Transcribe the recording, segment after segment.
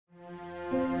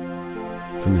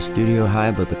From a studio high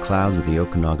above the clouds of the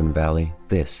Okanagan Valley,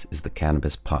 this is the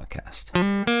Cannabis Podcast.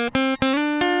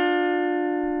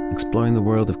 Exploring the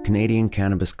world of Canadian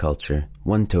cannabis culture,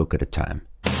 one toke at a time.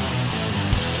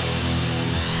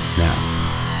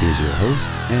 Now, here's your host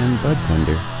and bud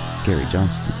tender, Gary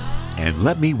Johnston. And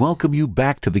let me welcome you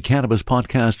back to the Cannabis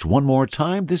Podcast one more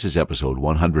time. This is episode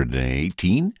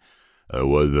 118.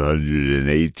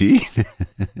 118?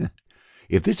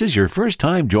 If this is your first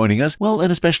time joining us, well,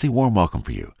 an especially warm welcome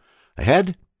for you.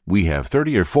 Ahead, we have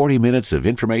 30 or 40 minutes of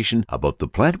information about the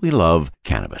plant we love,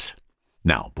 cannabis.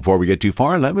 Now, before we get too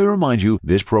far, let me remind you,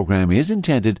 this program is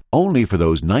intended only for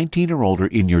those 19 or older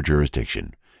in your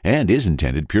jurisdiction, and is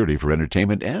intended purely for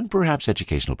entertainment and perhaps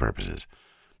educational purposes.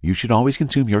 You should always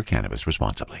consume your cannabis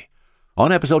responsibly.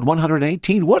 On episode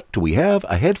 118, what do we have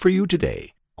ahead for you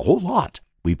today? A whole lot.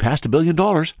 We passed $1 billion.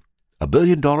 $1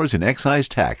 billion in excise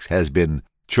tax has been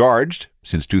charged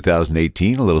since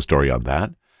 2018. A little story on that.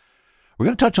 We're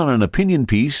going to touch on an opinion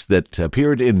piece that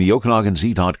appeared in the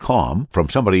OkanaganZ.com from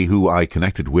somebody who I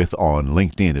connected with on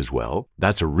LinkedIn as well.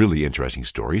 That's a really interesting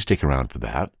story. Stick around for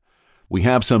that. We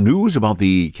have some news about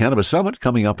the Cannabis Summit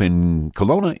coming up in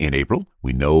Kelowna in April.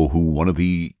 We know who one of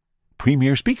the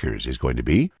premier speakers is going to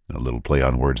be. A little play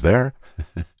on words there.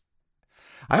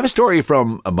 I have a story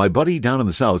from my buddy down in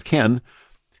the south, Ken.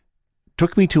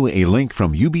 Took me to a link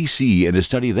from UBC in a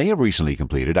study they have recently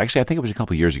completed. Actually, I think it was a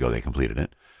couple of years ago they completed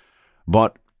it.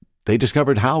 But they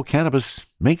discovered how cannabis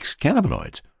makes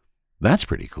cannabinoids. That's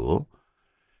pretty cool.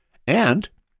 And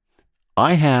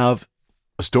I have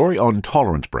a story on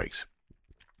tolerance breaks.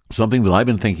 Something that I've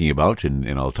been thinking about, and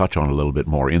I'll touch on a little bit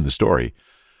more in the story.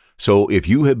 So if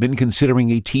you have been considering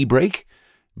a tea break,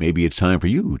 maybe it's time for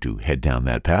you to head down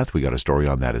that path. We got a story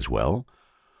on that as well.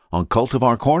 On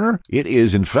Cultivar Corner, it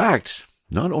is in fact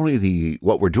not only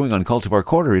what we're doing on Cultivar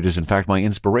Corner, it is in fact my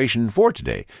inspiration for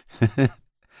today.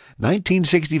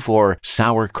 1964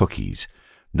 sour cookies.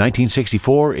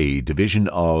 1964, a division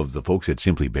of the folks at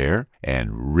Simply Bare,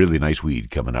 and really nice weed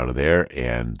coming out of there,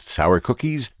 and sour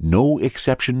cookies, no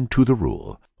exception to the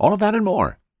rule. All of that and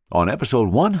more on episode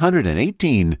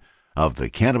 118 of the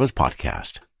Cannabis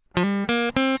Podcast.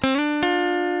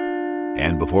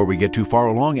 And before we get too far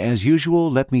along, as usual,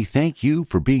 let me thank you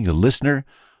for being a listener.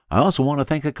 I also want to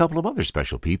thank a couple of other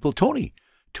special people. Tony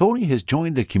has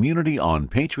joined the community on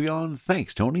Patreon.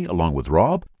 Thanks, Tony, along with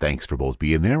Rob. Thanks for both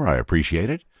being there. I appreciate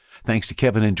it. Thanks to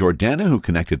Kevin and Jordana, who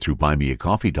connected through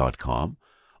buymeacoffee.com.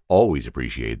 Always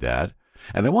appreciate that.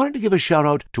 And I wanted to give a shout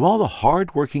out to all the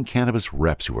hard-working cannabis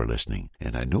reps who are listening.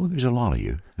 And I know there's a lot of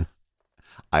you.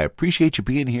 I appreciate you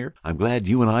being here. I'm glad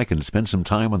you and I can spend some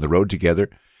time on the road together.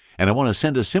 And I want to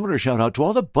send a similar shout out to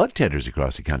all the bud tenders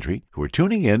across the country who are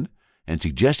tuning in and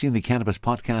suggesting the Cannabis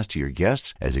Podcast to your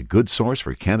guests as a good source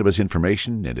for cannabis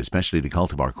information, and especially the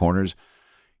Cultivar Corners.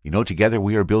 You know, together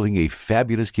we are building a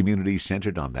fabulous community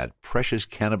centered on that precious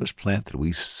cannabis plant that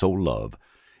we so love,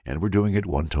 and we're doing it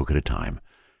one toke at a time.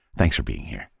 Thanks for being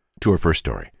here. To our first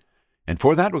story. And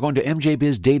for that, we're going to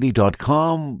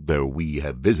mjbizdaily.com, where we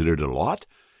have visited a lot,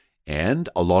 and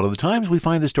a lot of the times we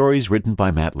find the stories written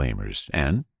by Matt Lamers.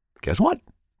 And guess what?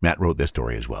 Matt wrote this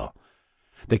story as well.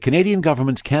 The Canadian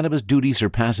government's cannabis duty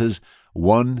surpasses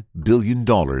 $1 billion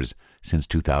since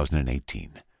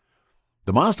 2018.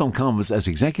 The milestone comes as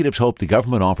executives hope the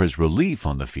government offers relief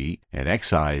on the fee and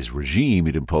excise regime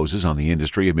it imposes on the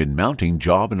industry amid mounting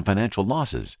job and financial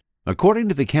losses. According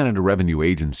to the Canada Revenue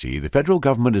Agency, the federal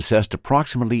government assessed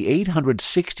approximately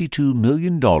 $862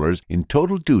 million in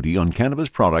total duty on cannabis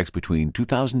products between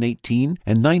 2018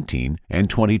 and 19 and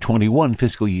 2021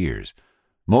 fiscal years,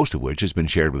 most of which has been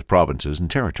shared with provinces and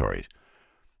territories.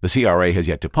 The CRA has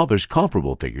yet to publish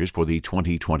comparable figures for the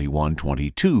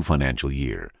 2021-22 financial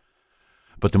year.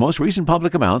 But the most recent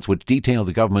public amounts, which detail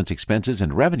the government's expenses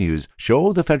and revenues,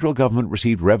 show the federal government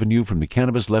received revenue from the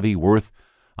cannabis levy worth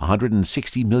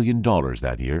 $160 million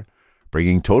that year,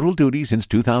 bringing total duty since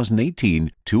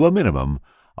 2018 to a minimum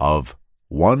of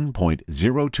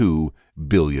 $1.02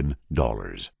 billion.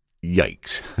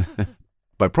 Yikes.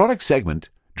 By product segment,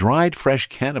 dried fresh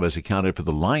cannabis accounted for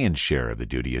the lion's share of the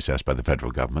duty assessed by the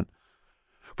federal government.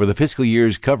 For the fiscal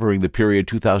years covering the period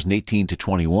 2018 to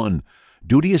 21,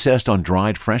 duty assessed on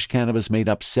dried fresh cannabis made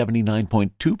up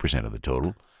 79.2% of the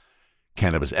total.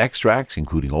 Cannabis extracts,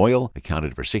 including oil,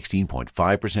 accounted for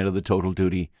 16.5% of the total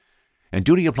duty. And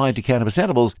duty applied to cannabis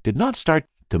edibles did not start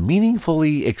to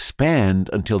meaningfully expand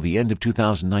until the end of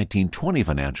 2019-20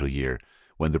 financial year,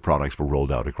 when the products were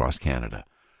rolled out across Canada.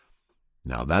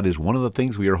 Now, that is one of the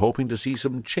things we are hoping to see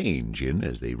some change in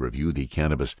as they review the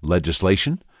cannabis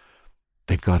legislation.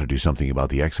 They've got to do something about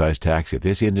the excise tax if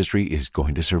this industry is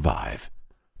going to survive.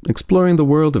 exploring the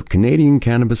world of Canadian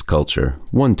cannabis culture,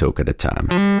 one toke at a time.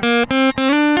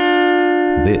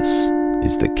 This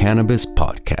is the Cannabis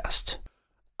Podcast.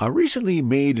 I recently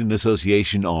made an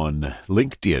association on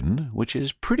LinkedIn, which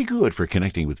is pretty good for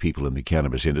connecting with people in the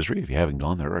cannabis industry. If you haven't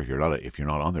gone there, or if you're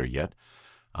not on there yet,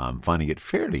 I'm finding it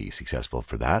fairly successful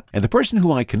for that. And the person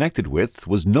who I connected with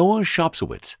was Noah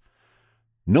Shopsowitz.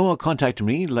 Noah contacted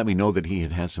me, let me know that he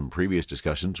had had some previous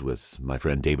discussions with my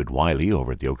friend David Wiley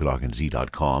over at the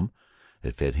OkanaganZ.com.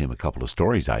 It fed him a couple of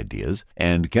stories ideas.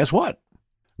 And guess what?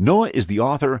 Noah is the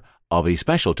author of a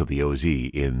special to the OZ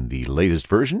in the latest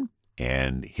version.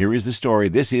 And here is the story.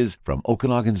 This is from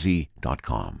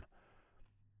OkanaganZ.com.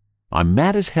 I'm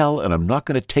mad as hell and I'm not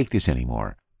going to take this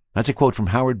anymore. That's a quote from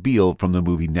Howard Beale from the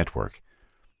movie Network.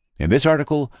 In this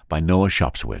article by Noah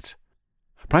Shopsowitz.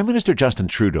 Prime Minister Justin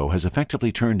Trudeau has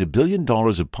effectively turned $1 billion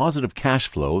of positive cash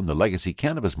flow in the legacy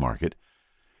cannabis market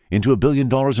into $1 billion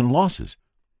in losses.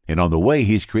 And on the way,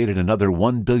 he's created another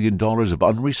 $1 billion of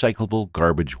unrecyclable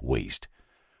garbage waste.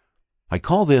 I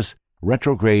call this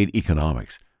retrograde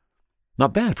economics.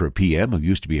 Not bad for a PM who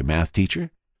used to be a math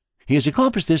teacher. He has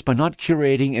accomplished this by not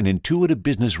curating an intuitive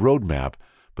business roadmap,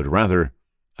 but rather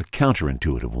a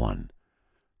counterintuitive one.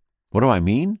 What do I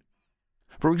mean?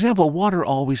 For example, water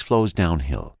always flows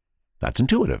downhill. That's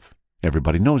intuitive.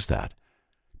 Everybody knows that.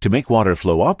 To make water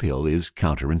flow uphill is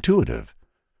counterintuitive.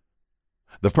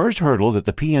 The first hurdle that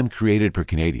the PM created for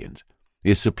Canadians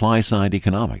is supply-side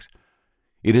economics.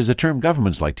 It is a term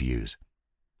governments like to use.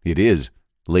 It is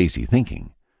lazy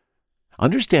thinking.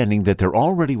 Understanding that there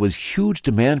already was huge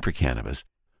demand for cannabis,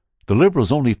 the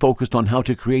Liberals only focused on how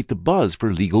to create the buzz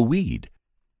for legal weed.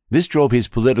 This drove his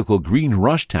political green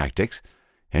rush tactics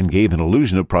and gave an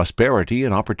illusion of prosperity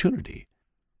and opportunity.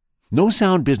 No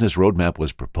sound business roadmap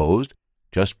was proposed,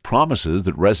 just promises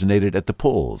that resonated at the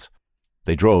polls.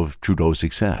 They drove Trudeau's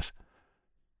success.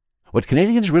 What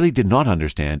Canadians really did not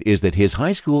understand is that his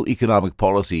high school economic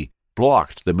policy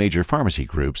blocked the major pharmacy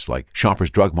groups like Shoppers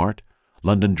Drug Mart,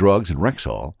 London Drugs, and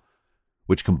Rexall,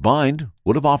 which combined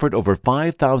would have offered over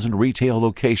 5,000 retail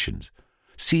locations,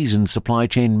 seasoned supply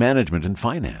chain management and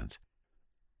finance.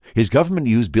 His government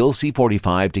used Bill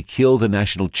C-45 to kill the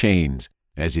national chains,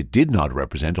 as it did not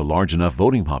represent a large enough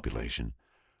voting population.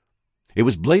 It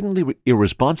was blatantly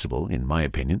irresponsible, in my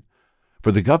opinion,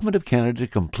 for the government of Canada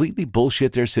to completely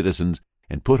bullshit their citizens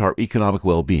and put our economic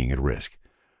well-being at risk.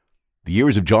 The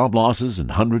years of job losses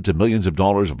and hundreds of millions of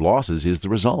dollars of losses is the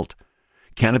result.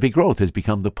 Canopy Growth has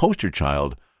become the poster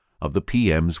child of the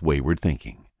PM's wayward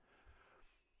thinking.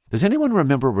 Does anyone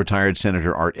remember retired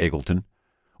Senator Art Eggleton,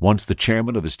 once the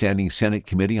chairman of the Standing Senate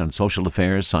Committee on Social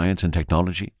Affairs, Science and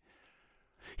Technology?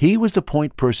 He was the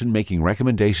point person making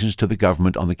recommendations to the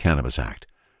government on the Cannabis Act.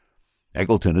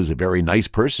 Eggleton is a very nice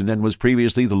person and was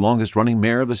previously the longest-running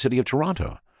mayor of the city of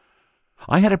Toronto.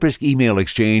 I had a brisk email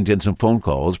exchange and some phone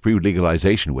calls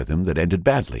pre-legalization with him that ended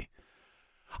badly.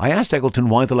 I asked Eggleton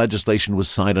why the legislation was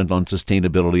silent on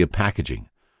sustainability of packaging.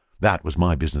 That was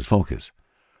my business focus.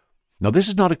 Now, this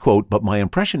is not a quote, but my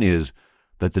impression is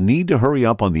that the need to hurry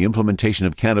up on the implementation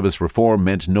of cannabis reform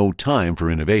meant no time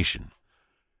for innovation.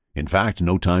 In fact,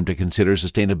 no time to consider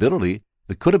sustainability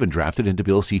that could have been drafted into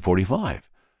Bill C-45.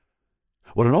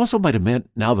 What it also might have meant,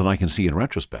 now that I can see in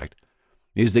retrospect,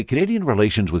 is that Canadian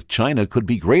relations with China could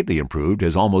be greatly improved,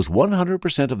 as almost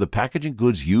 100% of the packaging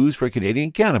goods used for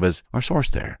Canadian cannabis are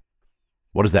sourced there.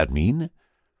 What does that mean?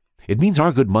 It means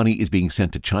our good money is being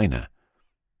sent to China.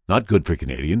 Not good for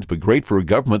Canadians, but great for a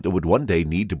government that would one day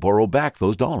need to borrow back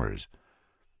those dollars.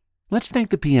 Let's thank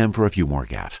the PM for a few more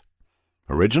gaffes.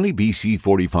 Originally, BC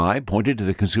 45 pointed to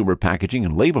the Consumer Packaging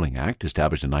and Labelling Act,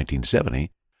 established in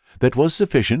 1970, that was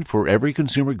sufficient for every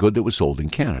consumer good that was sold in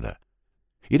Canada.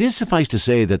 It is suffice to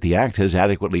say that the Act has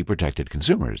adequately protected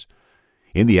consumers.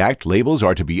 In the Act, labels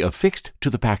are to be affixed to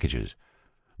the packages.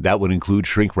 That would include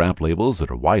shrink-wrap labels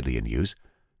that are widely in use.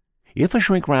 If a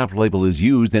shrink-wrap label is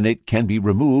used, then it can be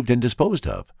removed and disposed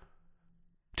of.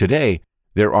 Today,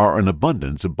 there are an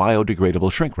abundance of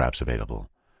biodegradable shrink-wraps available.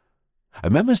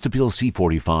 Amendments to Bill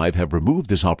C-45 have removed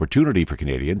this opportunity for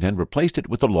Canadians and replaced it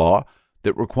with a law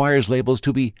that requires labels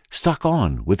to be stuck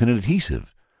on with an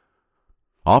adhesive.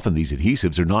 Often these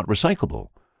adhesives are not recyclable.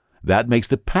 That makes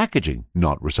the packaging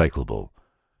not recyclable.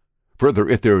 Further,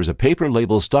 if there is a paper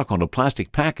label stuck on a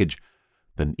plastic package,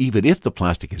 then even if the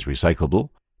plastic is recyclable,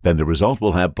 then the result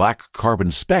will have black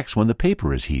carbon specks when the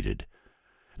paper is heated.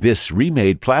 This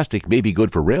remade plastic may be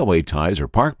good for railway ties or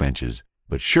park benches,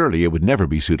 but surely it would never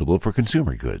be suitable for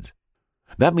consumer goods.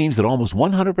 That means that almost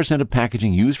 100% of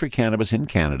packaging used for cannabis in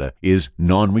Canada is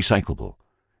non-recyclable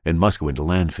and must go into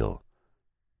landfill.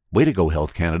 Way to go,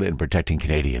 Health Canada, in protecting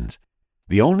Canadians.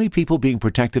 The only people being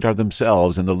protected are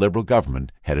themselves and the Liberal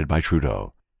government headed by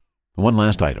Trudeau. One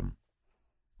last item.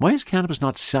 Why is cannabis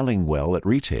not selling well at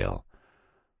retail?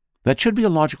 That should be a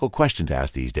logical question to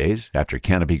ask these days, after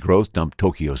Canopy Growth dumped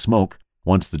Tokyo Smoke,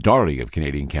 once the darling of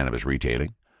Canadian cannabis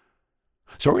retailing.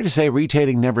 Sorry to say,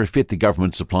 retailing never fit the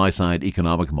government's supply-side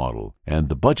economic model, and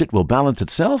the budget will balance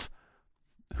itself?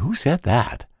 Who said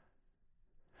that?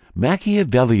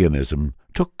 Machiavellianism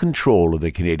took control of the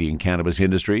Canadian cannabis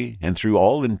industry and threw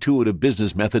all intuitive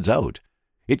business methods out.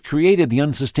 It created the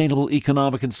unsustainable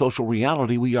economic and social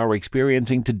reality we are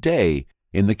experiencing today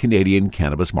in the Canadian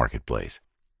cannabis marketplace.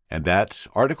 And that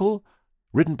article,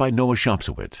 written by Noah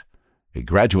Shopsowitz, a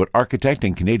graduate architect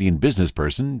and Canadian business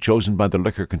person chosen by the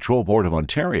Liquor Control Board of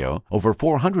Ontario over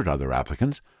 400 other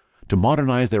applicants to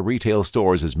modernize their retail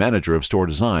stores as manager of store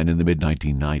design in the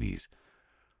mid-1990s.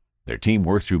 Their team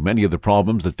worked through many of the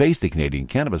problems that face the Canadian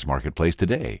cannabis marketplace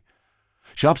today.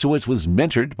 Shopsowitz was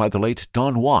mentored by the late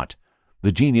Don Watt,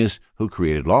 the genius who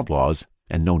created Loblaws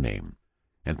and No Name.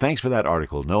 And thanks for that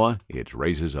article, Noah. It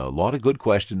raises a lot of good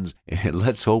questions, and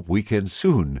let's hope we can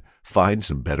soon find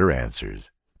some better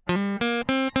answers.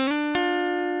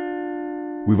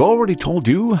 We've already told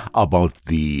you about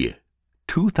the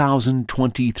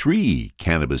 2023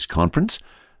 Cannabis Conference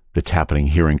that's happening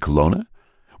here in Kelowna.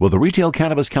 Well, the Retail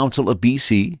Cannabis Council of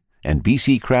BC and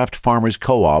BC Craft Farmers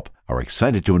Co-op are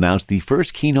excited to announce the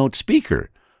first keynote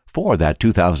speaker for that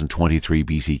 2023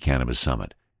 BC Cannabis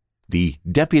Summit. The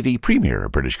Deputy Premier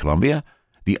of British Columbia,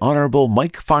 the Honourable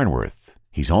Mike Farnworth.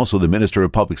 He's also the Minister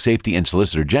of Public Safety and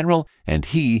Solicitor General, and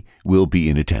he will be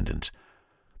in attendance.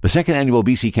 The second annual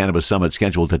BC Cannabis Summit,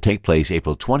 scheduled to take place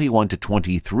April 21 to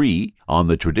 23 on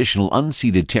the traditional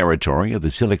unceded territory of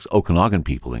the Syilx Okanagan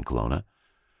people in Kelowna.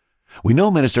 We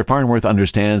know Minister Farnworth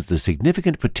understands the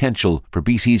significant potential for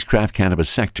BC's craft cannabis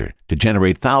sector to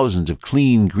generate thousands of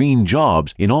clean, green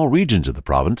jobs in all regions of the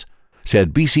province,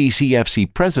 said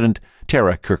BC-CFC President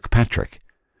Tara Kirkpatrick.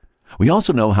 We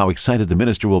also know how excited the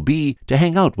minister will be to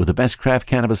hang out with the best craft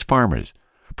cannabis farmers,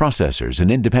 processors,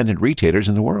 and independent retailers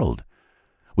in the world.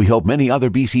 We hope many other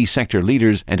BC sector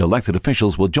leaders and elected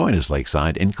officials will join us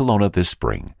lakeside in Kelowna this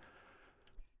spring.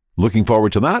 Looking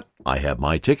forward to that. I have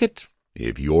my ticket.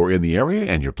 If you're in the area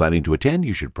and you're planning to attend,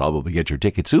 you should probably get your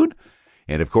ticket soon.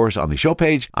 And of course, on the show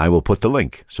page, I will put the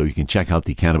link so you can check out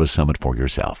the Cannabis Summit for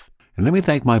yourself. And let me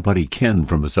thank my buddy Ken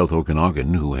from the South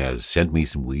Okanagan, who has sent me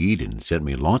some weed and sent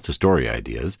me lots of story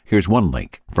ideas. Here's one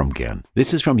link from Ken.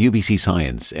 This is from UBC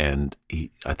Science, and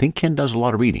I think Ken does a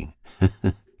lot of reading.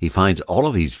 He finds all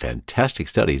of these fantastic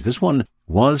studies. This one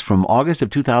was from August of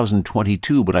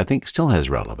 2022, but I think still has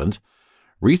relevance.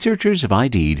 Researchers have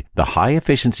ID'd the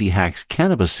high-efficiency hacks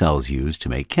cannabis cells use to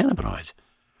make cannabinoids.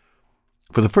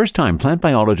 For the first time, plant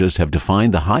biologists have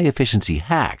defined the high-efficiency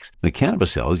hacks the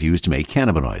cannabis cells use to make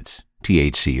cannabinoids,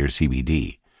 THC or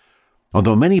CBD.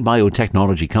 Although many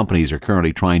biotechnology companies are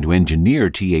currently trying to engineer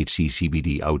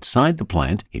THC-CBD outside the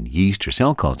plant in yeast or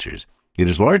cell cultures, it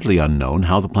is largely unknown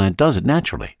how the plant does it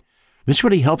naturally. This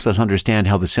really helps us understand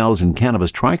how the cells in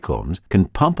cannabis trichomes can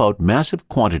pump out massive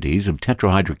quantities of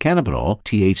tetrahydrocannabinol,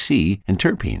 THC, and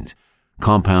terpenes,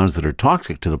 compounds that are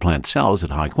toxic to the plant cells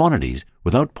at high quantities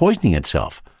without poisoning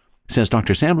itself, says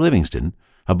Dr. Sam Livingston,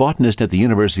 a botanist at the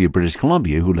University of British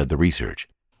Columbia who led the research.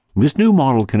 This new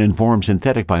model can inform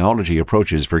synthetic biology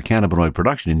approaches for cannabinoid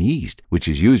production in yeast, which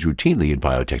is used routinely in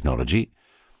biotechnology.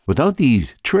 Without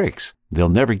these tricks, they'll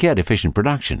never get efficient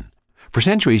production. For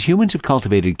centuries, humans have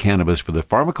cultivated cannabis for the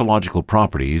pharmacological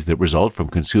properties that result from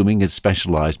consuming its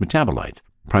specialized metabolites,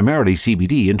 primarily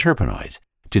CBD and terpenoids.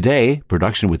 Today,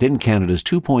 production within Canada's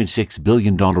 $2.6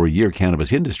 billion a year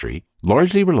cannabis industry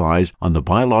largely relies on the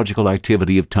biological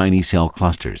activity of tiny cell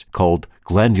clusters, called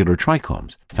glandular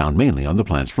trichomes, found mainly on the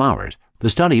plant's flowers. The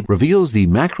study reveals the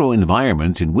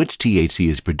macroenvironments in which THC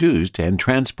is produced and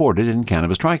transported in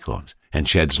cannabis trichomes, and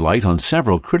sheds light on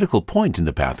several critical points in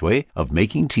the pathway of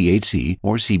making THC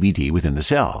or CBD within the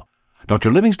cell. Dr.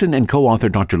 Livingston and co-author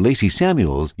Dr. Lacey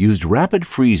Samuels used rapid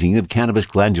freezing of cannabis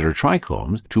glandular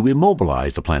trichomes to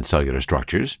immobilize the plant cellular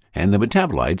structures and the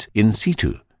metabolites in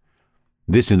situ.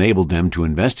 This enabled them to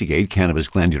investigate cannabis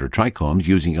glandular trichomes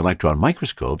using electron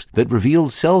microscopes that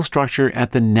revealed cell structure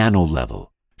at the nano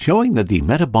level, showing that the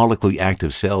metabolically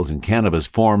active cells in cannabis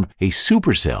form a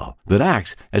supercell that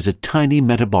acts as a tiny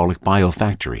metabolic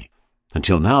biofactory.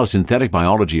 Until now, synthetic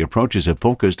biology approaches have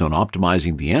focused on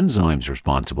optimizing the enzymes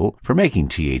responsible for making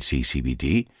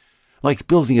THC-CBD, like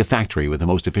building a factory with the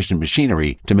most efficient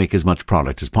machinery to make as much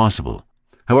product as possible.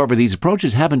 However, these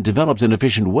approaches haven't developed an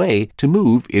efficient way to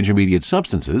move intermediate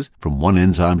substances from one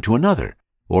enzyme to another,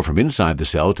 or from inside the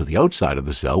cell to the outside of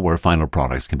the cell where final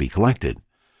products can be collected.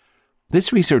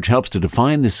 This research helps to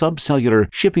define the subcellular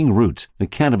shipping routes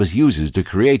that cannabis uses to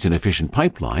create an efficient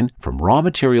pipeline from raw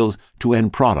materials to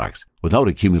end products without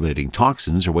accumulating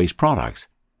toxins or waste products.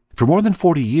 For more than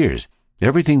 40 years,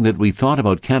 everything that we thought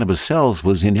about cannabis cells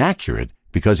was inaccurate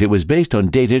because it was based on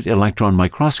dated electron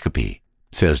microscopy,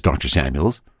 says Dr.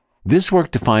 Samuels. This work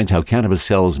defines how cannabis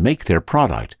cells make their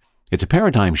product. It's a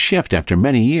paradigm shift after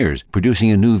many years,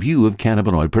 producing a new view of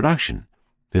cannabinoid production.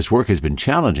 This work has been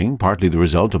challenging, partly the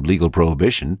result of legal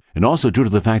prohibition, and also due to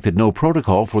the fact that no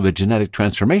protocol for the genetic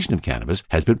transformation of cannabis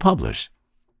has been published.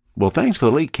 Well, thanks for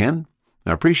the leak, Ken.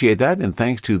 I appreciate that, and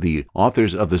thanks to the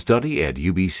authors of the study at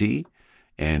UBC,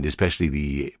 and especially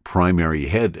the primary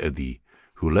head of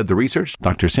who led the research,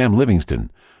 Dr. Sam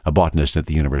Livingston, a botanist at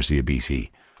the University of BC.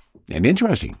 And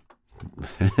interesting,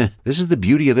 this is the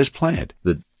beauty of this plant.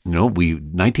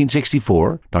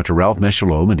 1964, Dr. Ralph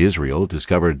Meshalom in Israel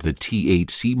discovered the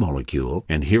THC molecule,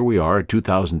 and here we are,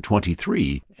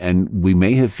 2023, and we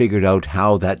may have figured out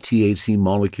how that THC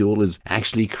molecule is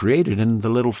actually created in the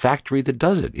little factory that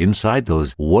does it, inside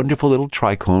those wonderful little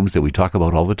trichomes that we talk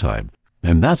about all the time.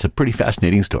 And that's a pretty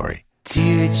fascinating story.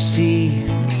 THC,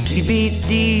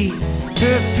 CBD,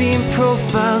 terpene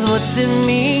profiles, what's in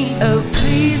me? Oh,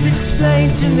 please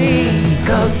explain to me.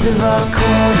 Go to the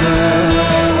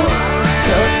corner,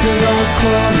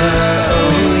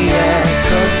 oh yeah.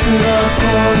 Go to the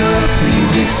corner,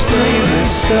 please explain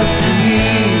this stuff to me.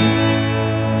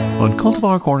 On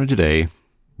Cultivar Corner today,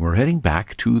 we're heading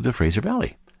back to the Fraser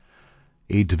Valley.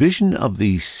 A division of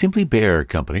the Simply Bare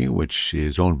company, which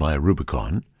is owned by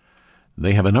Rubicon.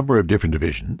 They have a number of different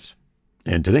divisions,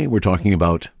 and today we're talking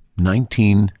about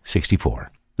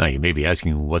 1964. Now, you may be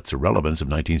asking, what's the relevance of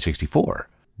 1964?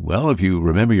 Well, if you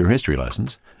remember your history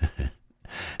lessons,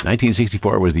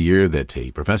 1964 was the year that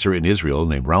a professor in Israel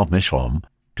named Ralph Meshalom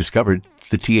discovered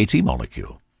the THC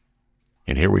molecule.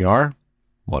 And here we are,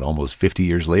 almost 50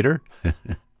 years later?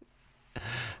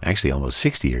 Actually, almost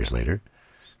 60 years later.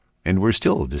 And we're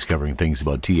still discovering things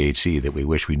about THC that we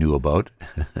wish we knew about.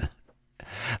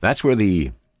 That's where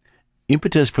the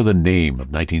impetus for the name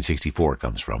of 1964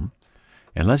 comes from.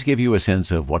 And let's give you a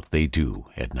sense of what they do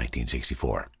at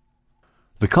 1964.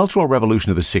 The Cultural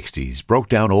Revolution of the 60s broke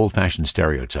down old-fashioned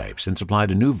stereotypes and supplied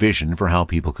a new vision for how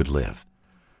people could live.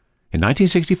 In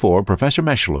 1964, Professor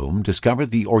Meshalom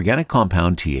discovered the organic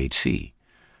compound THC.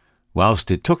 Whilst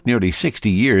it took nearly 60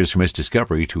 years from its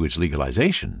discovery to its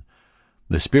legalization,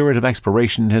 the spirit of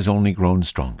exploration has only grown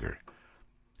stronger.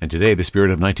 And today, the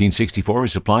spirit of 1964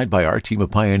 is supplied by our team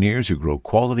of pioneers who grow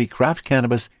quality craft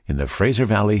cannabis in the Fraser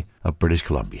Valley of British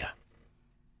Columbia.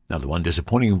 Now, the one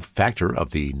disappointing factor of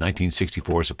the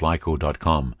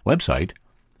 1964supplyco.com website,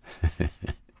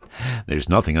 there's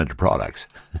nothing under products.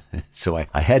 So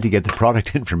I had to get the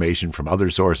product information from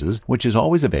other sources, which is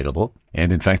always available.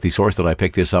 And in fact, the source that I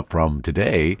picked this up from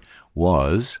today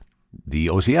was the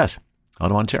OCS out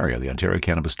of Ontario, the Ontario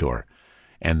Cannabis Store,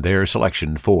 and their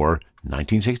selection for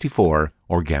 1964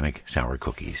 organic sour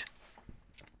cookies.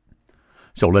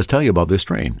 So let's tell you about this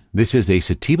strain. This is a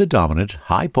sativa-dominant,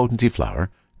 high-potency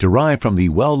flower derived from the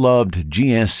well-loved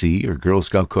GSC, or Girl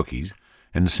Scout cookies,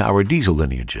 and sour diesel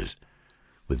lineages.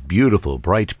 With beautiful,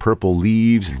 bright purple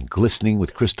leaves and glistening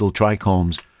with crystal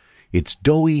trichomes, its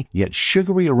doughy yet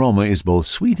sugary aroma is both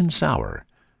sweet and sour.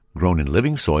 Grown in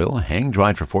living soil,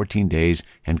 hang-dried for 14 days,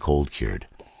 and cold-cured.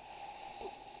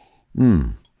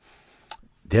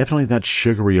 Definitely that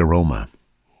sugary aroma.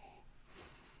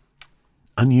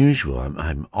 Unusual.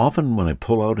 I'm often, when I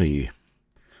pull out a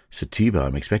sativa,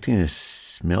 I'm expecting to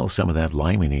smell some of that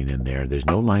limonene in there. There's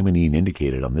no limonene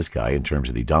indicated on this guy in terms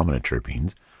of the dominant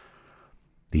terpenes.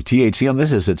 The THC on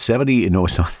this is at 70. No,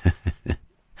 it's not.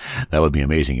 That would be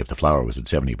amazing if the flower was at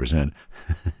 70%.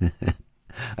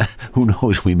 Who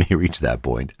knows? We may reach that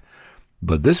point.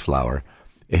 But this flower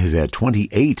is at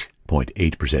 28.8%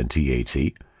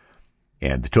 THC.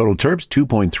 And the total terps,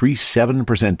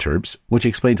 2.37% terps, which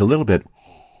explains a little bit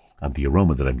of the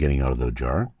aroma that I'm getting out of the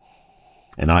jar.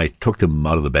 And I took them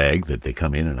out of the bag that they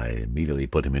come in, and I immediately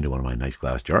put them into one of my nice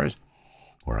glass jars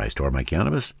where I store my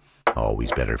cannabis.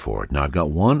 Always better for it. Now, I've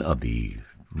got one of the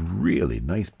really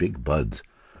nice big buds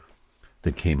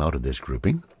that came out of this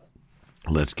grouping.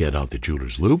 Let's get out the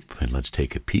jeweler's loop, and let's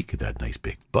take a peek at that nice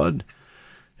big bud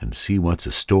and see what's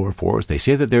in store for us. They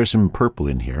say that there's some purple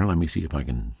in here. Let me see if I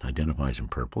can identify some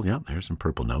purple. Yeah, there's some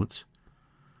purple notes.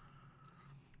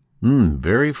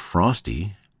 Very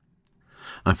frosty.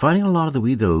 I'm finding a lot of the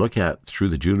weed that I look at through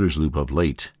the jeweler's loop of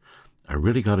late, I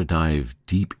really got to dive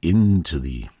deep into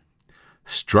the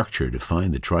structure to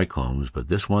find the trichomes, but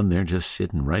this one, they're just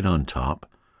sitting right on top.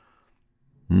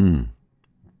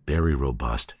 Very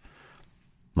robust.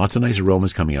 Lots of nice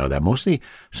aromas coming out of that. Mostly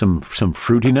some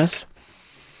fruitiness.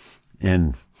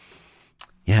 And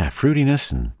yeah,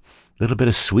 fruitiness and a little bit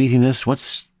of sweetiness.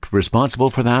 What's responsible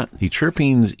for that? The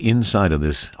terpenes inside of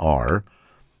this are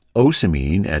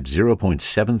osamine at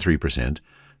 0.73%,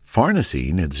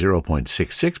 farnesene at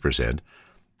 0.66%,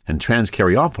 and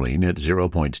transcaryophyllene at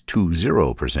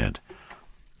 0.20%.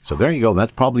 So there you go.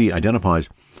 That probably identifies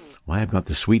why I've got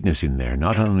the sweetness in there.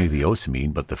 Not only the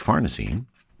osamine, but the farnesene.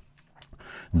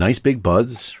 Nice big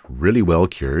buds, really well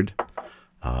cured.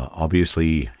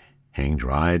 Obviously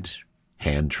hang-dried,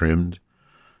 hand-trimmed.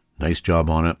 Nice job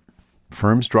on it.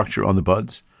 Firm structure on the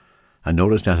buds. I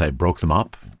noticed as I broke them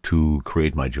up to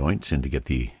create my joints and to get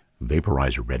the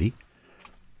vaporizer ready,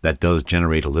 that does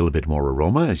generate a little bit more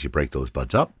aroma as you break those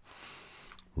buds up.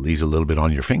 Leaves a little bit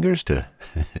on your fingers to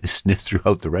sniff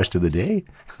throughout the rest of the day.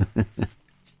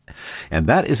 And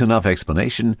that is enough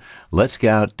explanation. Let's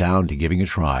get down to giving a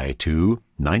try to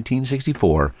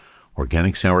 1964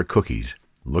 Organic Sour Cookies.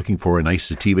 Looking for a nice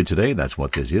sativa today. That's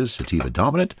what this is, sativa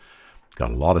dominant.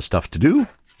 Got a lot of stuff to do,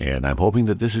 and I'm hoping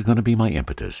that this is going to be my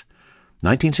impetus.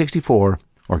 1964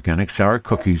 Organic Sour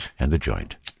Cookies and the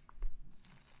joint.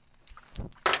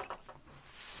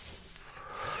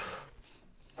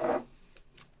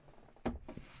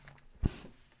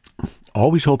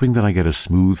 Always hoping that I get a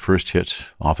smooth first hit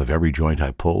off of every joint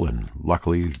I pull, and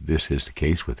luckily this is the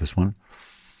case with this one.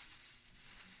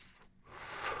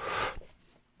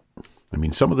 I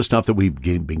mean, some of the stuff that we've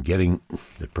been getting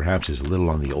that perhaps is a little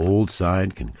on the old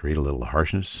side can create a little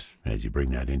harshness as you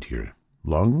bring that into your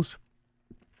lungs.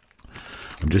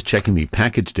 I'm just checking the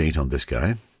package date on this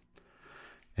guy,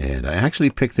 and I actually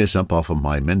picked this up off of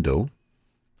my Mendo,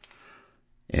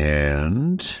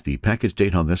 and the package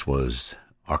date on this was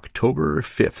October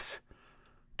 5th,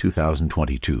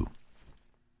 2022.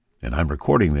 And I'm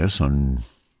recording this on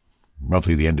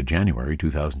roughly the end of January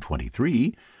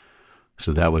 2023.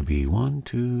 So that would be 1,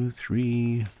 2,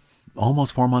 3,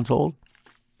 almost 4 months old.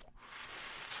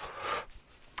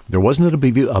 There wasn't a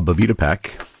Bavita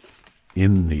pack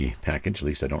in the package. At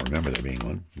least I don't remember there being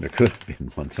one. There could have been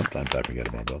one. Sometimes I forget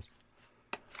about those.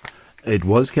 It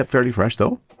was kept fairly fresh,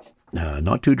 though.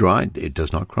 Not too dry. It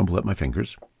does not crumble at my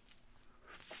fingers.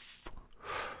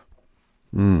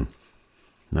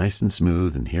 Nice and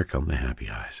smooth, and here come the happy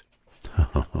eyes.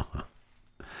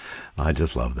 I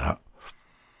just love that.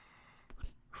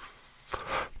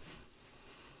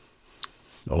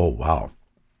 Oh, wow.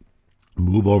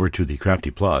 Move over to the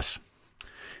Crafty Plus,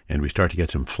 and we start to get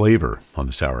some flavor on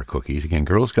the sour cookies. Again,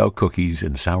 Girl Scout cookies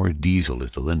and sour diesel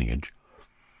is the lineage.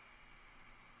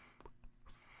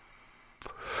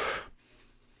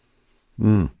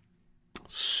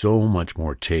 So much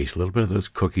more taste. A little bit of those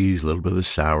cookies, a little bit of the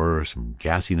sour, some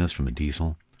gassiness from the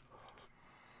diesel.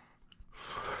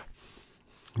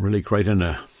 Really quite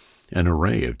an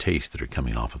array of tastes that are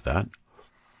coming off of that.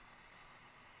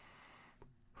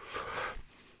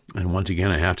 And once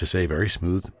again, I have to say, very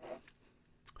smooth,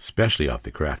 especially off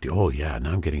the Crafty. Oh, yeah,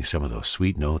 now I'm getting some of those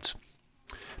sweet notes.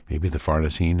 Maybe the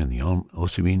farnesene and the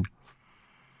osamine.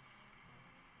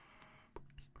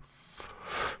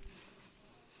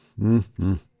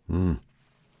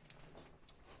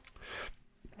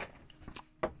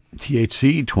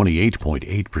 THC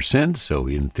 28.8%, so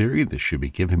in theory this should be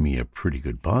giving me a pretty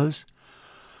good buzz.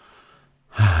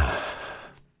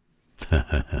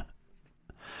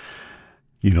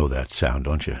 You know that sound,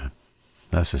 don't you?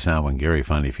 That's the sound when Gary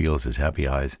finally feels his happy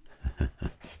eyes. And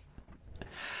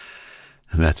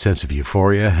that sense of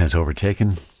euphoria has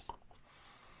overtaken.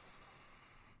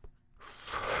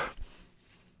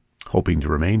 Hoping to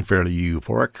remain fairly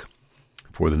euphoric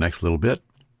for the next little bit.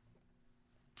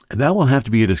 And that will have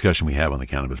to be a discussion we have on the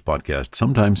Cannabis Podcast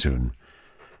sometime soon,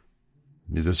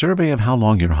 is a survey of how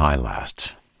long your high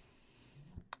lasts.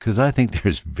 Because I think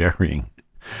there's varying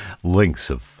lengths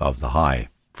of the high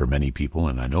for many people,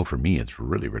 and I know for me it's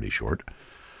really, really short.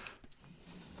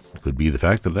 It could be the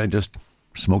fact that I just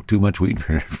smoked too much weed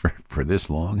for this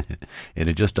long, and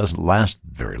it just doesn't last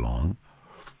very long.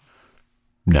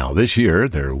 Now, this year,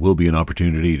 there will be an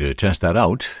opportunity to test that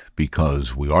out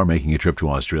because we are making a trip to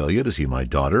Australia to see my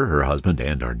daughter, her husband,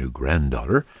 and our new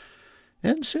granddaughter.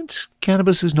 And since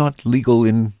cannabis is not legal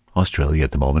in Australia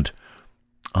at the moment,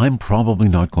 I'm probably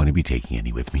not going to be taking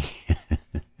any with me.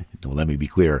 Don't let me be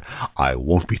clear, I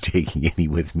won't be taking any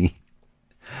with me.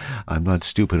 I'm not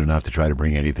stupid enough to try to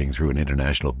bring anything through an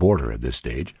international border at this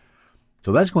stage.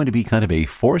 So that's going to be kind of a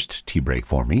forced tea break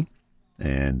for me.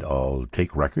 And I'll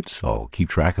take records. I'll keep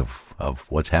track of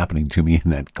what's happening to me in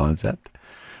that concept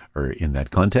or in that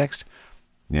context.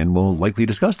 And we'll likely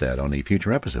discuss that on a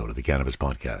future episode of the Cannabis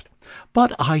Podcast.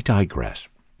 But I digress.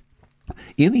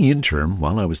 In the interim,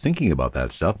 while I was thinking about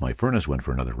that stuff, my furnace went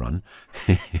for another run,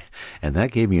 and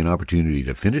that gave me an opportunity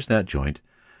to finish that joint,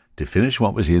 to finish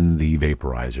what was in the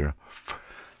vaporizer,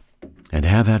 and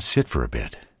have that sit for a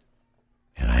bit.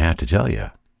 And I have to tell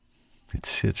you, it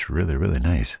sits really, really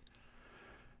nice.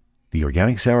 The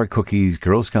organic sour cookies,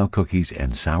 Girl Scout cookies,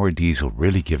 and sour diesel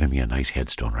really giving me a nice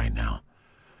headstone right now.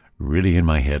 Really in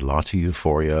my head, lots of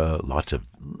euphoria, lots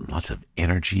of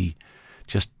energy,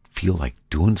 just feel like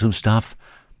doing some stuff.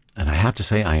 And I have to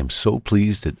say, I am so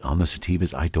pleased that on the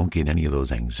sativas, I don't get any of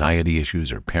those anxiety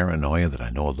issues or paranoia that I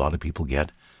know a lot of people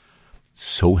get.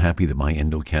 So happy that my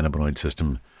endocannabinoid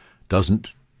system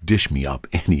doesn't dish me up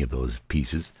any of those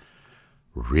pieces.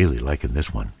 Really liking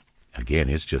this one. Again,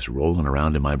 it's just rolling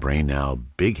around in my brain now.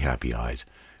 Big happy eyes,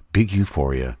 big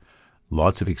euphoria,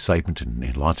 lots of excitement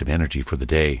and lots of energy for the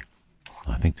day.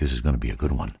 I think this is going to be a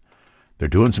good one. They're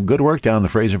doing some good work down in the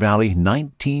Fraser Valley.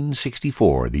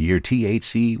 1964, the year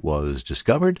THC was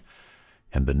discovered,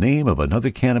 and the name of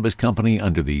another cannabis company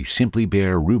under the Simply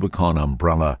Bare Rubicon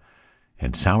umbrella,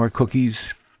 and sour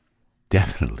cookies,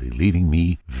 definitely leaving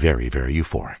me very, very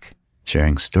euphoric.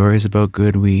 Sharing stories about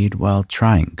good weed while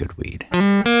trying good weed.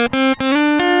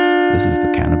 This is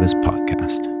the Cannabis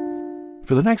Podcast.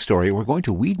 For the next story, we're going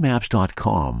to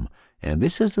weedmaps.com, and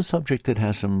this is a subject that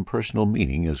has some personal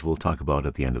meaning, as we'll talk about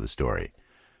at the end of the story.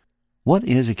 What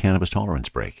is a cannabis tolerance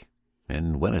break,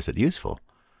 and when is it useful?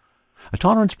 A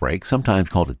tolerance break, sometimes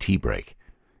called a tea break,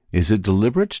 is a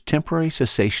deliberate temporary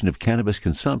cessation of cannabis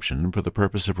consumption for the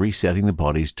purpose of resetting the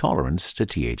body's tolerance to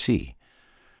THC.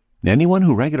 Anyone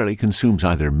who regularly consumes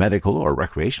either medical or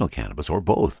recreational cannabis, or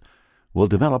both, will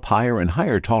develop higher and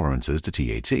higher tolerances to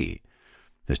THC.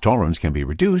 This tolerance can be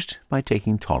reduced by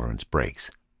taking tolerance breaks.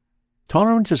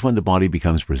 Tolerance is when the body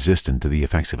becomes resistant to the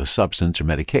effects of a substance or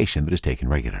medication that is taken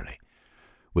regularly.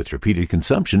 With repeated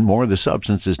consumption, more of the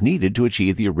substance is needed to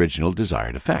achieve the original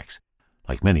desired effects.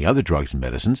 Like many other drugs and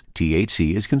medicines,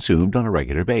 THC is consumed on a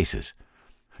regular basis.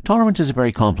 Tolerance is a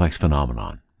very complex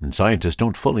phenomenon, and scientists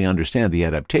don't fully understand the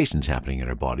adaptations happening in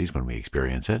our bodies when we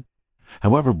experience it.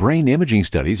 However, brain imaging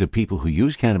studies of people who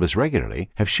use cannabis regularly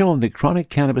have shown that chronic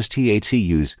cannabis THC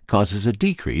use causes a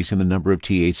decrease in the number of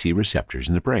THC receptors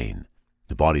in the brain.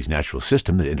 The body's natural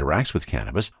system that interacts with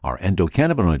cannabis, our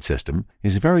endocannabinoid system,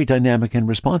 is a very dynamic and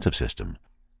responsive system.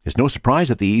 It's no surprise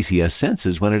that the ECS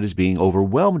senses when it is being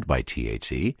overwhelmed by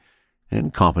THC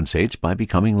and compensates by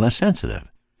becoming less sensitive.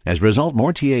 As a result,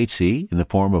 more THC, in the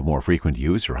form of more frequent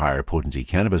use or higher potency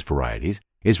cannabis varieties,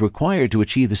 is required to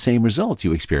achieve the same results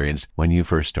you experienced when you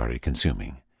first started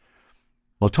consuming.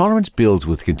 While tolerance builds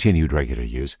with continued regular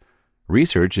use,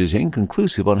 research is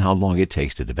inconclusive on how long it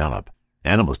takes to develop.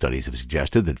 Animal studies have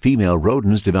suggested that female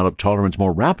rodents develop tolerance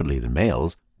more rapidly than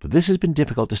males, but this has been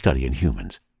difficult to study in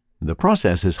humans. The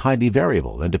process is highly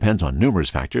variable and depends on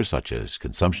numerous factors such as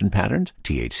consumption patterns,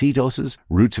 THC doses,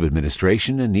 routes of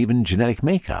administration, and even genetic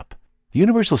makeup. The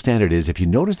universal standard is if you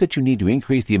notice that you need to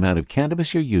increase the amount of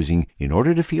cannabis you're using in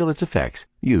order to feel its effects,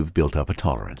 you've built up a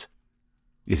tolerance.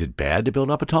 Is it bad to build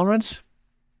up a tolerance?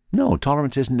 No,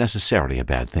 tolerance isn't necessarily a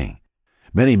bad thing.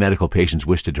 Many medical patients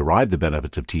wish to derive the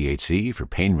benefits of THC for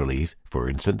pain relief, for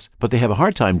instance, but they have a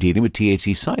hard time dealing with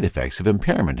THC side effects of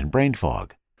impairment and brain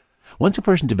fog. Once a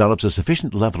person develops a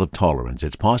sufficient level of tolerance,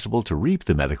 it's possible to reap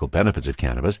the medical benefits of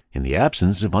cannabis in the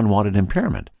absence of unwanted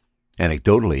impairment.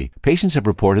 Anecdotally, patients have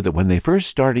reported that when they first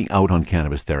starting out on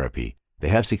cannabis therapy, they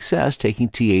have success taking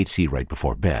THC right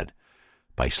before bed.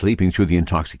 By sleeping through the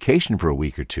intoxication for a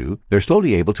week or two, they're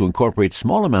slowly able to incorporate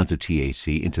small amounts of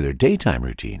THC into their daytime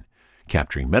routine,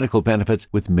 capturing medical benefits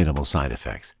with minimal side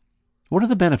effects. What are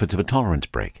the benefits of a tolerance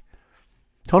break?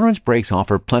 Tolerance breaks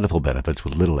offer plentiful benefits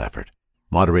with little effort.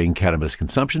 Moderating cannabis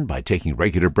consumption by taking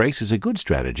regular breaks is a good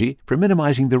strategy for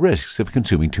minimizing the risks of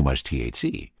consuming too much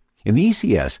THC. In the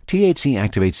ECS, THC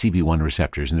activates CB1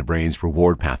 receptors in the brain's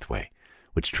reward pathway,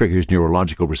 which triggers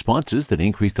neurological responses that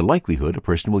increase the likelihood a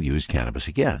person will use cannabis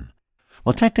again.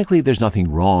 While technically there's nothing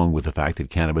wrong with the fact that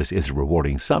cannabis is a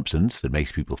rewarding substance that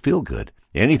makes people feel good,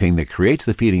 anything that creates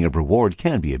the feeling of reward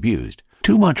can be abused.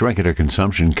 Too much regular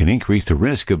consumption can increase the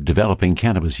risk of developing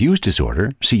cannabis use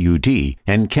disorder, CUD,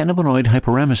 and cannabinoid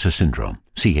hyperemesis syndrome,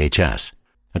 CHS.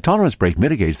 A tolerance break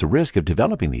mitigates the risk of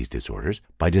developing these disorders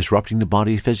by disrupting the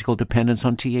body's physical dependence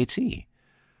on THC.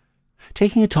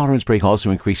 Taking a tolerance break also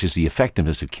increases the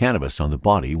effectiveness of cannabis on the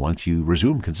body once you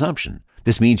resume consumption.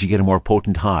 This means you get a more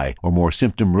potent high or more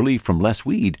symptom relief from less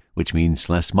weed, which means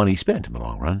less money spent in the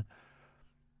long run.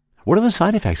 What are the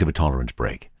side effects of a tolerance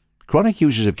break? Chronic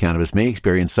users of cannabis may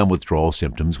experience some withdrawal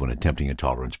symptoms when attempting a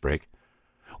tolerance break.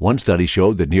 One study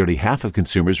showed that nearly half of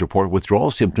consumers report withdrawal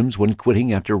symptoms when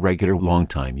quitting after regular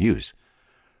long-time use.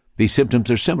 These symptoms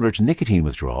are similar to nicotine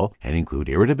withdrawal and include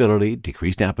irritability,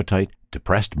 decreased appetite,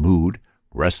 depressed mood,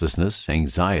 restlessness,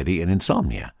 anxiety, and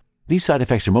insomnia. These side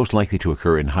effects are most likely to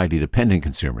occur in highly dependent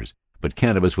consumers, but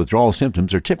cannabis withdrawal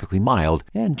symptoms are typically mild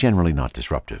and generally not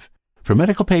disruptive. For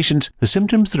medical patients, the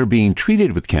symptoms that are being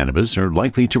treated with cannabis are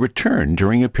likely to return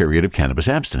during a period of cannabis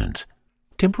abstinence.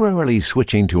 Temporarily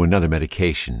switching to another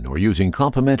medication or using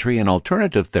complementary and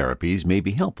alternative therapies may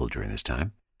be helpful during this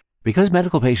time. Because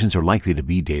medical patients are likely to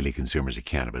be daily consumers of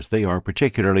cannabis, they are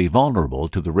particularly vulnerable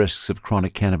to the risks of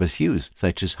chronic cannabis use,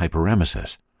 such as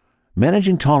hyperemesis.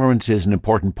 Managing tolerance is an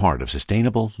important part of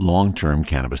sustainable, long-term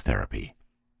cannabis therapy.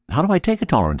 How do I take a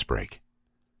tolerance break?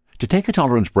 To take a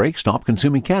tolerance break, stop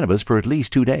consuming cannabis for at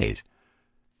least 2 days.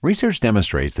 Research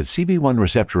demonstrates that CB1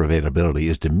 receptor availability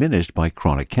is diminished by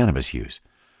chronic cannabis use.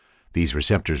 These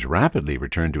receptors rapidly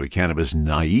return to a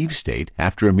cannabis-naive state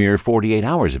after a mere 48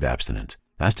 hours of abstinence.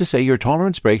 That's to say, your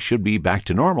tolerance break should be back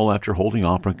to normal after holding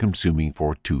off from consuming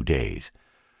for 2 days.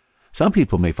 Some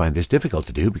people may find this difficult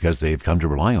to do because they've come to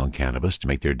rely on cannabis to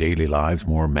make their daily lives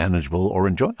more manageable or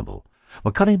enjoyable.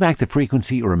 While cutting back the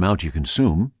frequency or amount you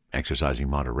consume, exercising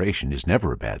moderation, is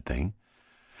never a bad thing.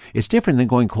 It's different than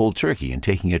going cold turkey and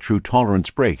taking a true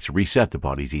tolerance break to reset the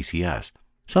body's ECS.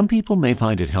 Some people may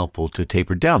find it helpful to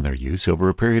taper down their use over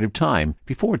a period of time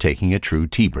before taking a true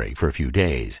tea break for a few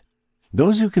days.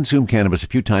 Those who consume cannabis a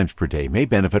few times per day may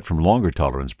benefit from longer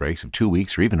tolerance breaks of 2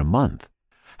 weeks or even a month.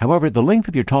 However, the length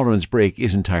of your tolerance break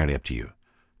is entirely up to you.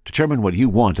 Determine what you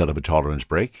want out of a tolerance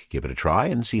break, give it a try,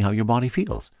 and see how your body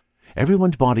feels.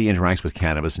 Everyone's body interacts with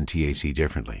cannabis and THC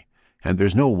differently, and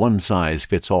there's no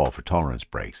one-size-fits-all for tolerance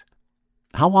breaks.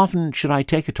 How often should I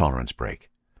take a tolerance break?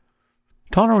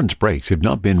 Tolerance breaks have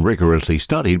not been rigorously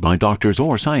studied by doctors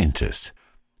or scientists.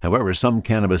 However, some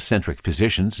cannabis-centric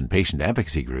physicians and patient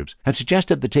advocacy groups have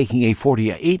suggested that taking a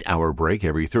 48-hour break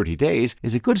every 30 days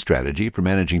is a good strategy for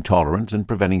managing tolerance and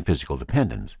preventing physical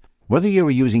dependence. Whether you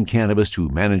are using cannabis to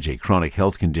manage a chronic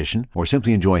health condition or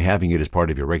simply enjoy having it as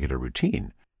part of your regular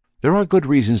routine, there are good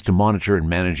reasons to monitor and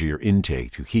manage your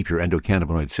intake to keep your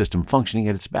endocannabinoid system functioning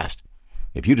at its best.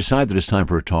 If you decide that it's time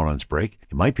for a tolerance break,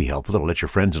 it might be helpful to let your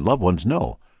friends and loved ones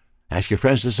know. Ask your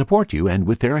friends to support you, and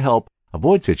with their help,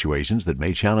 avoid situations that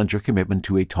may challenge your commitment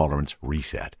to a tolerance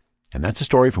reset. And that's a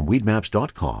story from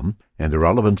weedmaps.com, and the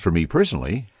relevance for me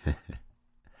personally.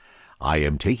 I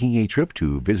am taking a trip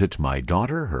to visit my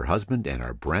daughter, her husband, and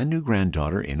our brand new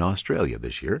granddaughter in Australia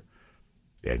this year.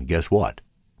 And guess what?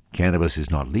 Cannabis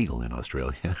is not legal in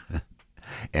Australia.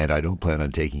 And I don't plan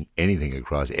on taking anything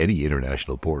across any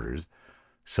international borders.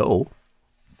 So,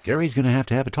 Gary's going to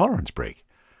have a tolerance break.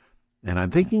 And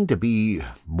I'm thinking, to be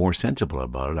more sensible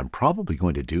about it, I'm probably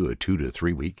going to do a 2 to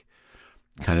 3 week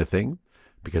kind of thing,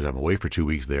 because I'm away for 2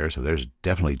 weeks there, so there's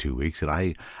definitely 2 weeks.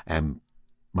 And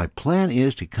my plan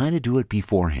is to kind of do it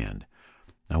beforehand.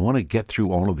 I want to get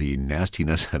through all of the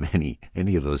nastiness of any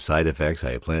of those side effects.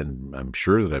 I'm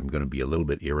sure that I'm going to be a little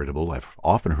bit irritable. I've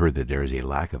often heard that there is a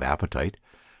lack of appetite,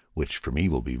 which for me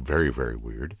will be very, very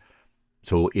weird.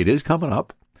 So it is coming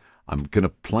up. I'm going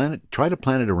to try to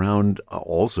plan it around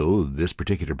also this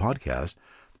particular podcast.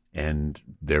 And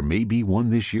there may be one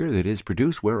this year that is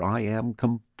produced where I am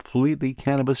completely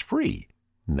cannabis free.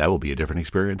 And that will be a different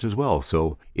experience as well.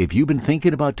 So if you've been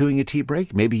thinking about doing a tea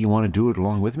break, maybe you want to do it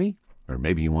along with me, or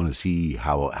maybe you want to see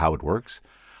how it works.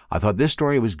 I thought this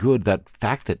story was good. That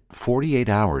fact that 48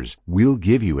 hours will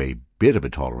give you a bit of a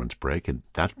tolerance break. And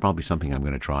that's probably something I'm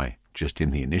going to try just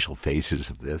in the initial phases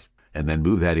of this, and then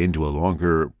move that into a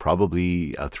longer,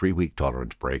 probably a 3-week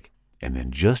tolerance break. And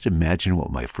then just imagine what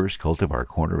my first cultivar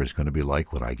corner is going to be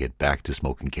like when I get back to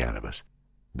smoking cannabis.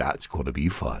 That's going to be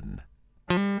fun.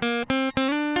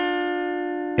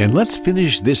 And let's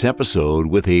finish this episode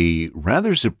with a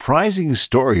rather surprising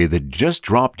story that just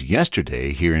dropped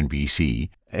yesterday here in BC.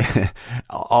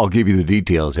 I'll give you the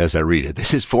details as I read it.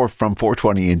 This is from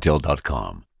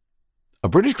 420intel.com. A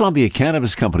British Columbia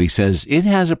cannabis company says it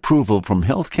has approval from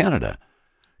Health Canada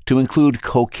to include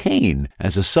cocaine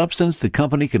as a substance the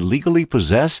company can legally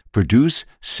possess, produce,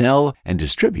 sell, and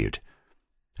distribute.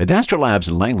 Adastra Labs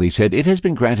in Langley said it has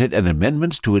been granted an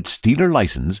amendment to its dealer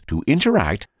license to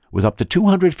interact with up to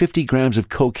 250 grams of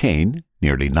cocaine,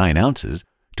 nearly 9 ounces,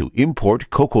 to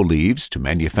import cocoa leaves to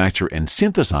manufacture and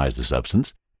synthesize the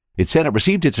substance. It said it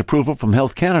received its approval from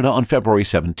Health Canada on February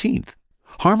 17th.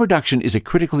 Harm reduction is a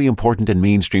critically important and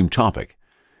mainstream topic,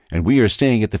 and we are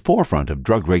staying at the forefront of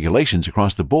drug regulations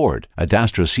across the board,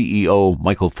 Adastra CEO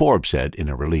Michael Forbes said in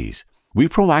a release. We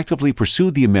proactively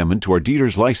pursued the amendment to our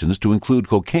dealer's license to include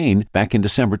cocaine back in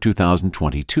December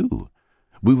 2022.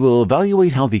 We will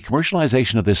evaluate how the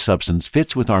commercialization of this substance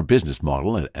fits with our business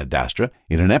model at Adastra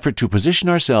in an effort to position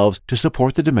ourselves to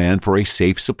support the demand for a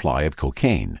safe supply of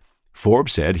cocaine.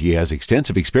 Forbes said he has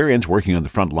extensive experience working on the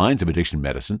front lines of addiction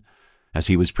medicine, as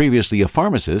he was previously a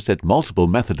pharmacist at multiple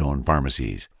methadone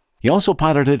pharmacies. He also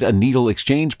piloted a needle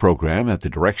exchange program at the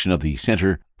direction of the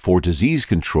Center for Disease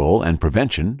Control and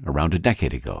Prevention around a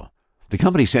decade ago. The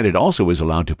company said it also is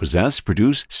allowed to possess,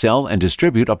 produce, sell, and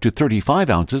distribute up to 35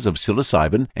 ounces of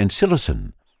psilocybin and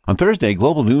psilocin. On Thursday,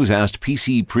 Global News asked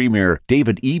PC Premier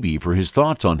David Eby for his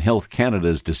thoughts on Health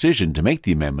Canada's decision to make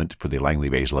the amendment for the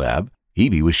Langley-based lab.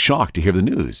 Eby was shocked to hear the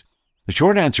news. The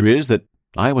short answer is that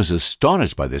I was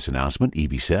astonished by this announcement,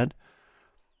 Eby said.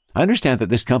 I understand that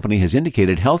this company has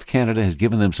indicated Health Canada has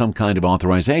given them some kind of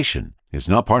authorization. It's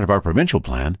not part of our provincial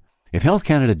plan. If Health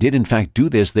Canada did in fact do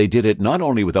this, they did it not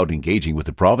only without engaging with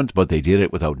the province, but they did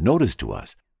it without notice to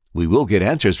us. We will get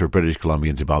answers for British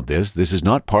Columbians about this. This is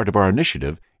not part of our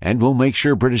initiative, and we'll make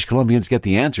sure British Columbians get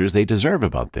the answers they deserve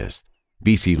about this.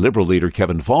 BC Liberal leader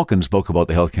Kevin Falcon spoke about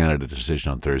the Health Canada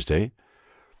decision on Thursday.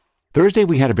 Thursday,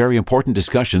 we had a very important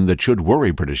discussion that should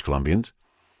worry British Columbians,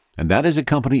 and that is a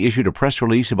company issued a press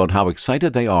release about how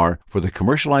excited they are for the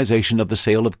commercialization of the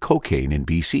sale of cocaine in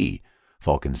BC,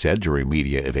 Falcon said during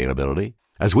media availability.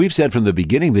 As we've said from the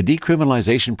beginning, the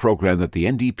decriminalization program that the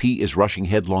NDP is rushing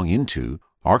headlong into,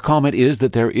 our comment is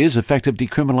that there is effective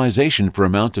decriminalization for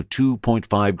amounts of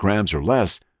 2.5 grams or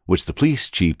less, which the police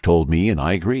chief told me, and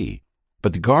I agree.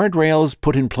 But the guardrails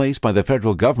put in place by the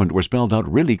federal government were spelled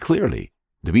out really clearly.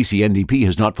 The BC NDP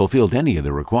has not fulfilled any of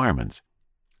the requirements.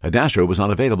 Adastra was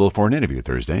not available for an interview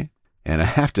Thursday. And I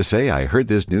have to say, I heard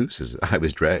this news as I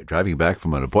was driving back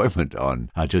from an appointment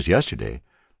on just yesterday.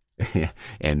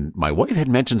 And my wife had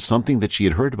mentioned something that she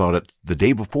had heard about it the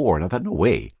day before. And I thought, no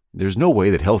way. There's no way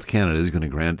that Health Canada is going to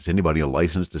grant anybody a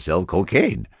license to sell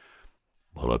cocaine.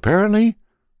 Well, apparently,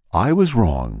 I was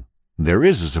wrong. There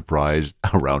is a surprise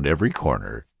around every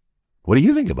corner. What do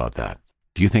you think about that?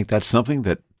 Do you think that's something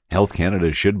that Health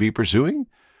Canada should be pursuing?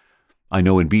 I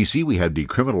know in BC we have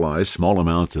decriminalized small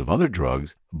amounts of other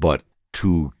drugs, but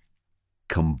to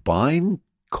combine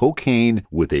cocaine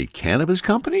with a cannabis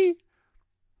company?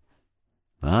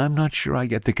 I'm not sure I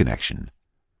get the connection.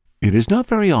 It is not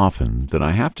very often that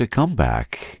I have to come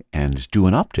back and do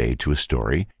an update to a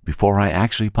story before I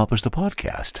actually publish the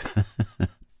podcast.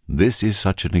 This is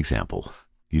such an example.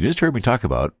 You just heard me talk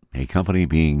about a company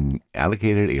being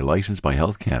allocated a license by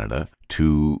Health Canada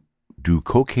to do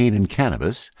cocaine and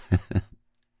cannabis.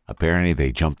 Apparently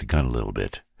they jumped the gun a little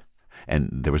bit.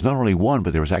 And there was not only one,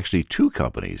 but there was actually two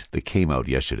companies that came out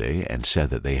yesterday and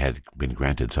said that they had been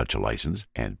granted such a license.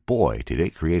 And boy, did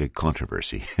it create a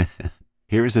controversy.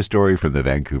 Here is the story from the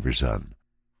Vancouver Sun.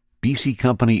 BC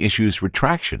company issues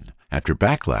retraction after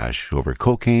backlash over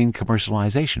cocaine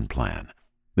commercialization plan.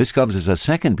 This comes as a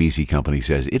second BC company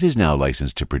says it is now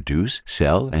licensed to produce,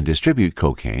 sell, and distribute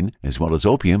cocaine, as well as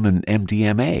opium and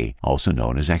MDMA, also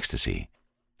known as ecstasy.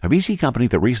 A BC company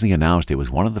that recently announced it was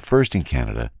one of the first in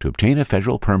Canada to obtain a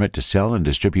federal permit to sell and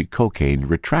distribute cocaine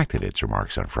retracted its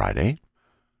remarks on Friday.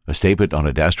 A statement on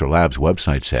Adastra Labs'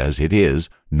 website says it is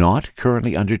not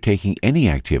currently undertaking any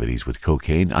activities with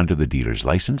cocaine under the dealer's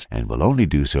license and will only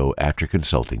do so after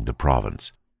consulting the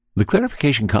province. The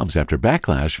clarification comes after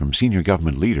backlash from senior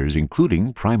government leaders,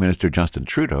 including Prime Minister Justin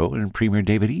Trudeau and Premier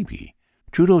David Eby.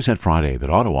 Trudeau said Friday that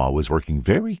Ottawa was working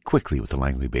very quickly with the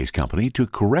Langley-based company to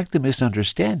correct the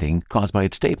misunderstanding caused by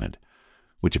its statement,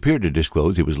 which appeared to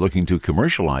disclose it was looking to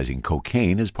commercializing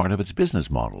cocaine as part of its business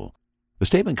model. The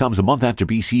statement comes a month after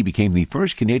BC became the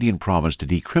first Canadian province to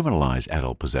decriminalize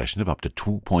adult possession of up to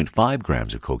 2.5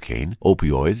 grams of cocaine,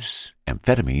 opioids,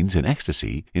 amphetamines, and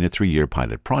ecstasy in a 3-year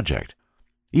pilot project.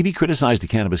 Eby criticized the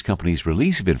cannabis company's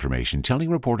release of information, telling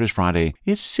reporters Friday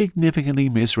it significantly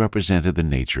misrepresented the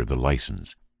nature of the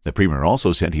license. The Premier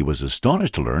also said he was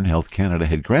astonished to learn Health Canada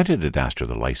had granted Adastra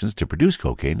the license to produce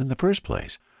cocaine in the first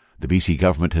place. The BC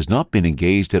government has not been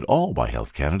engaged at all by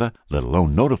Health Canada, let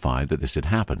alone notified that this had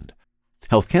happened.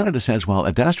 Health Canada says while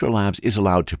Adastra Labs is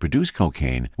allowed to produce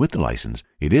cocaine with the license,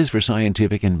 it is for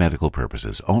scientific and medical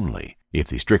purposes only. If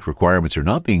the strict requirements are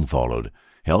not being followed,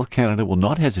 Health Canada will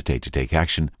not hesitate to take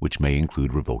action, which may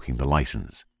include revoking the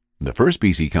license. The first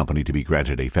BC company to be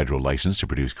granted a federal license to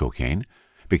produce cocaine,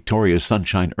 Victoria's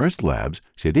Sunshine Earth Labs,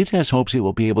 said it has hopes it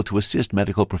will be able to assist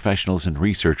medical professionals and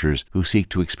researchers who seek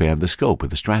to expand the scope of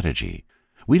the strategy.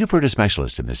 We defer to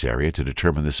specialists in this area to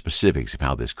determine the specifics of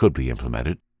how this could be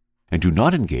implemented, and do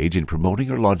not engage in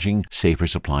promoting or launching safer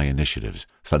supply initiatives,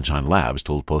 Sunshine Labs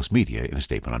told Post Media in a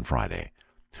statement on Friday.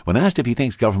 When asked if he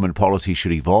thinks government policy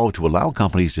should evolve to allow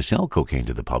companies to sell cocaine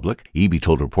to the public, Eby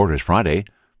told reporters Friday,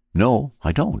 No,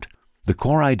 I don't. The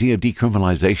core idea of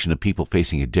decriminalization of people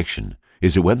facing addiction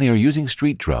is that when they are using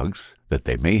street drugs, that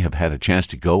they may have had a chance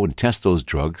to go and test those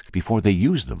drugs before they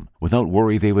use them without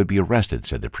worry they would be arrested,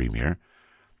 said the Premier.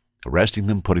 Arresting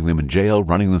them, putting them in jail,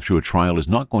 running them through a trial is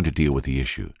not going to deal with the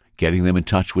issue. Getting them in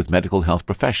touch with medical health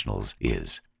professionals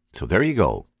is. So there you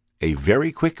go. A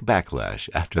very quick backlash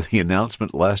after the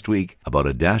announcement last week about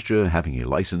Adastra having a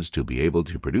license to be able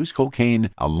to produce cocaine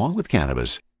along with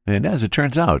cannabis. And as it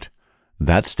turns out,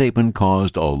 that statement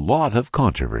caused a lot of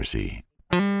controversy.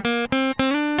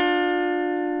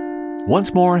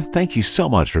 Once more, thank you so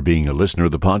much for being a listener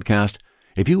of the podcast.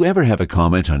 If you ever have a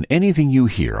comment on anything you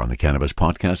hear on the Cannabis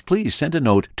Podcast, please send a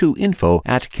note to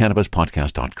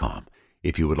info@cannabispodcast.com.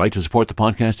 If you would like to support the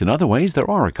podcast in other ways, there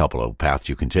are a couple of paths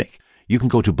you can take. You can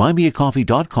go to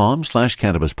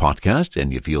buymeacoffee.com/cannabispodcast,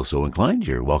 and if you feel so inclined,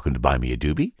 you're welcome to buy me a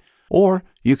doobie. Or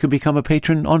you can become a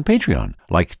patron on Patreon,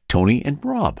 like Tony and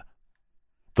Rob.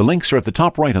 The links are at the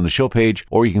top right on the show page,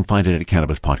 or you can find it at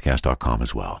cannabispodcast.com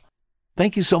as well.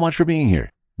 Thank you so much for being here.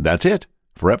 That's it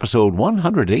for episode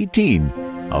 118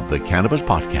 of the Cannabis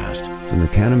Podcast. From the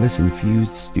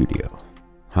cannabis-infused studio,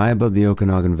 high above the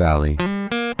Okanagan Valley,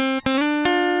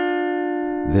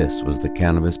 this was the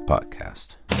Cannabis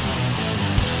Podcast.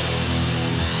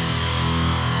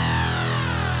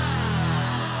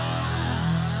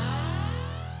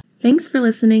 Thanks for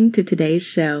listening to today's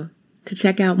show. To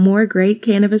check out more great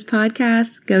cannabis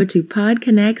podcasts, go to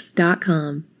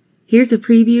podconnects.com. Here's a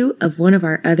preview of one of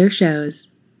our other shows.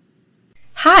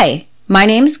 Hi, my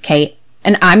name's Kate,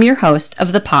 and I'm your host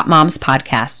of the Pop Moms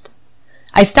Podcast.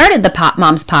 I started the Pop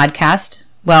Moms Podcast,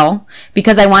 well,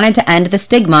 because I wanted to end the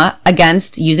stigma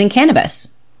against using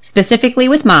cannabis, specifically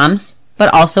with moms,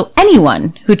 but also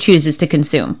anyone who chooses to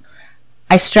consume.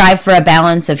 I strive for a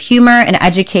balance of humor and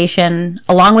education,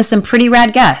 along with some pretty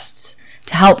rad guests,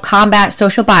 to help combat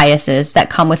social biases that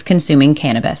come with consuming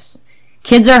cannabis.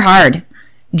 Kids are hard.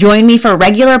 Join me for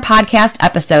regular podcast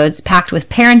episodes packed with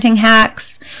parenting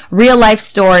hacks, real-life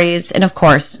stories, and of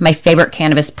course, my favorite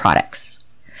cannabis products.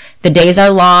 The days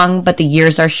are long, but the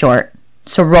years are short.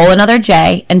 So roll another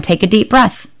J and take a deep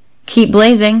breath. Keep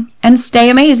blazing and stay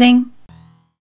amazing.